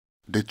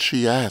Did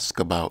she ask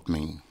about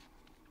me?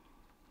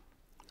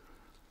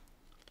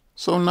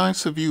 So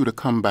nice of you to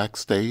come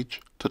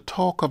backstage to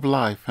talk of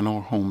life in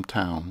our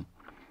hometown.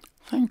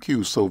 Thank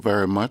you so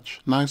very much.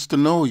 Nice to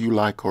know you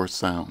like our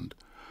sound.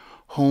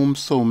 Home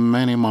so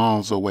many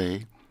miles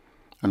away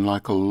and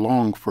like a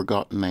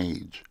long-forgotten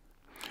age.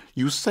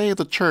 You say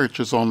the church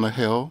is on the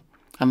hill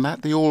and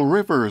that the old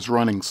river is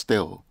running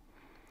still.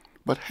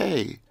 But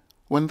hey,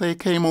 when they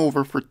came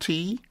over for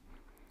tea,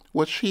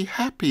 was she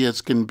happy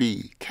as can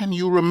be? Can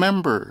you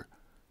remember?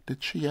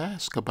 Did she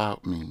ask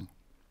about me?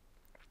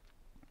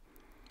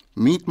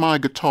 Meet my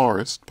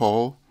guitarist,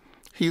 Paul.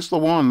 He's the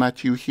one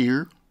that you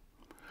hear,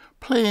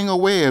 playing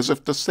away as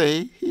if to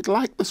say he'd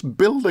like this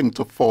building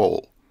to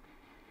fall.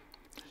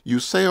 You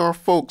say our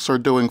folks are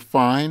doing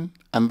fine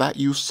and that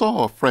you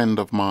saw a friend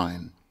of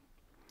mine.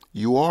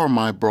 You are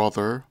my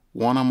brother,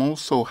 one I'm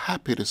also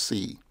happy to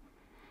see.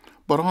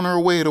 But on her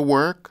way to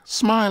work,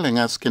 smiling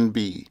as can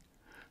be,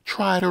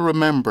 try to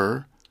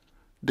remember,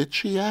 did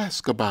she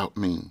ask about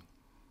me?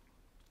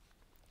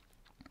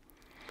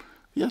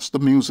 Yes, the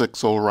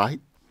music's all right.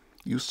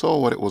 You saw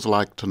what it was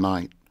like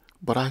tonight.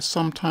 But I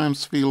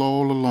sometimes feel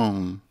all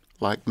alone,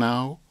 like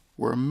now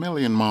we're a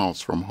million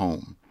miles from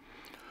home.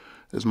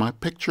 Is my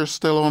picture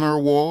still on her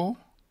wall?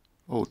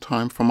 Oh,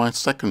 time for my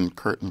second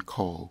curtain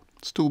call.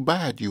 It's too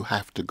bad you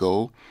have to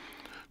go.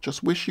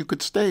 Just wish you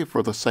could stay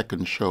for the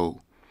second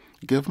show.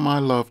 Give my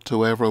love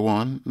to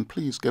everyone, and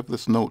please give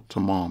this note to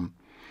Mom.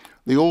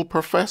 The old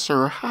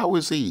professor, how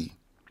is he?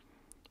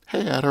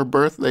 Hey, at her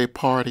birthday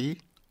party,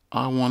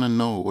 I want to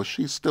know, was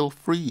she still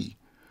free?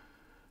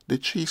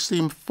 Did she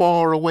seem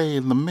far away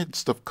in the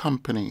midst of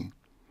company?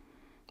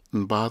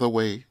 And by the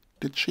way,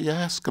 did she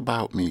ask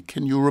about me?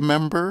 Can you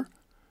remember?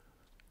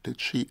 Did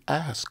she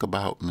ask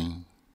about me?